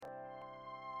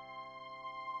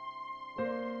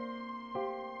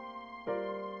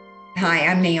Hi,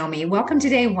 I'm Naomi. Welcome to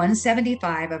day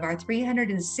 175 of our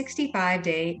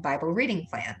 365-day Bible reading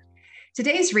plan.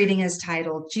 Today's reading is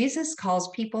titled, Jesus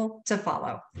Calls People to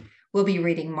Follow. We'll be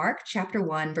reading Mark chapter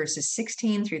 1, verses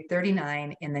 16 through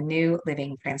 39 in the New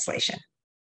Living Translation.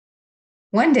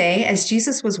 One day, as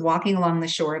Jesus was walking along the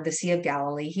shore of the Sea of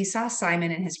Galilee, he saw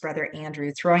Simon and his brother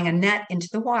Andrew throwing a net into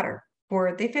the water,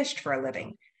 for they fished for a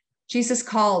living. Jesus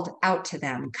called out to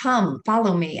them, "Come,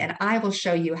 follow me, and I will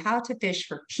show you how to fish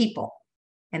for people."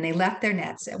 And they left their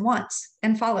nets at once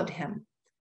and followed him.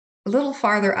 A little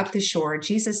farther up the shore,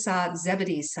 Jesus saw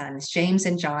Zebedee's sons, James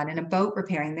and John, in a boat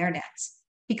repairing their nets.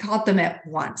 He called them at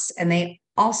once, and they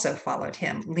also followed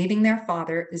him, leaving their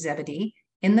father Zebedee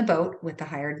in the boat with the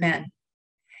hired men.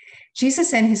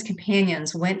 Jesus and his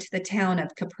companions went to the town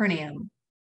of Capernaum.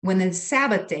 When the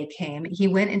Sabbath day came, he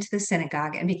went into the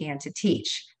synagogue and began to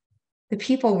teach. The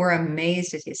people were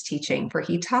amazed at his teaching, for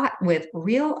he taught with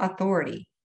real authority,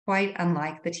 quite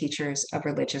unlike the teachers of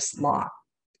religious law.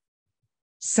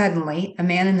 Suddenly, a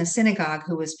man in the synagogue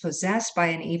who was possessed by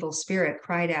an evil spirit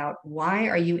cried out, "Why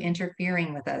are you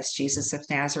interfering with us, Jesus of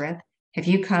Nazareth? Have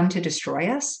you come to destroy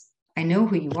us? I know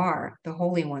who you are, the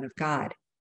Holy One of God."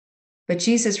 But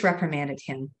Jesus reprimanded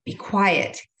him. "Be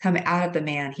quiet, come out of the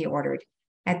man," he ordered.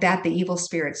 At that, the evil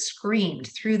spirit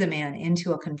screamed, threw the man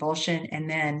into a convulsion, and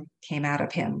then came out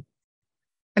of him.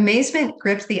 Amazement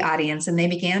gripped the audience, and they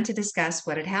began to discuss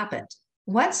what had happened.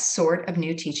 "What sort of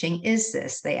new teaching is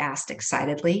this?" they asked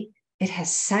excitedly. "It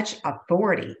has such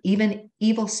authority. Even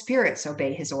evil spirits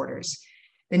obey his orders."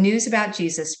 The news about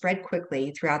Jesus spread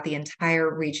quickly throughout the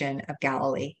entire region of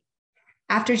Galilee.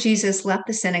 After Jesus left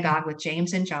the synagogue with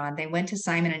James and John, they went to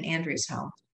Simon and Andrew's home.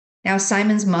 Now,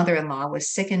 Simon's mother-in-law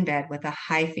was sick in bed with a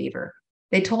high fever.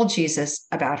 They told Jesus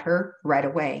about her right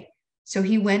away. So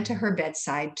he went to her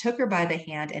bedside, took her by the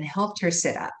hand, and helped her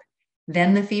sit up.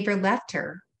 Then the fever left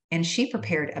her, and she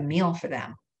prepared a meal for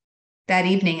them. That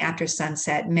evening after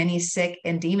sunset, many sick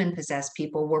and demon-possessed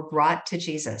people were brought to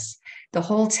Jesus. The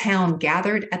whole town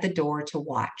gathered at the door to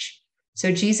watch.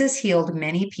 So Jesus healed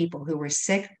many people who were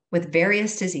sick with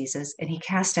various diseases, and he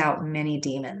cast out many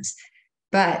demons.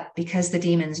 But because the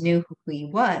demons knew who he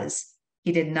was,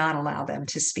 he did not allow them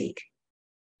to speak.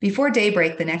 Before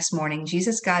daybreak the next morning,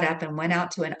 Jesus got up and went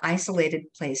out to an isolated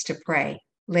place to pray.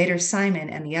 Later, Simon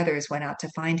and the others went out to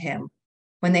find him.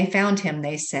 When they found him,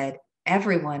 they said,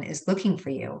 "Everyone is looking for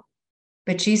you."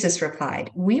 But Jesus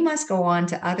replied, "We must go on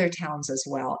to other towns as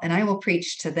well, and I will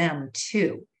preach to them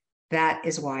too. That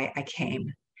is why I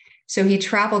came." So he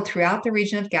traveled throughout the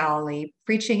region of Galilee,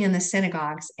 preaching in the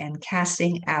synagogues and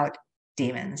casting out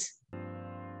demons.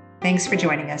 Thanks for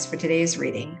joining us for today's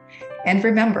reading. And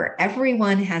remember,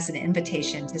 everyone has an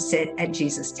invitation to sit at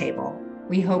Jesus' table.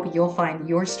 We hope you'll find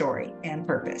your story and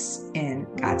purpose in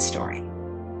God's story.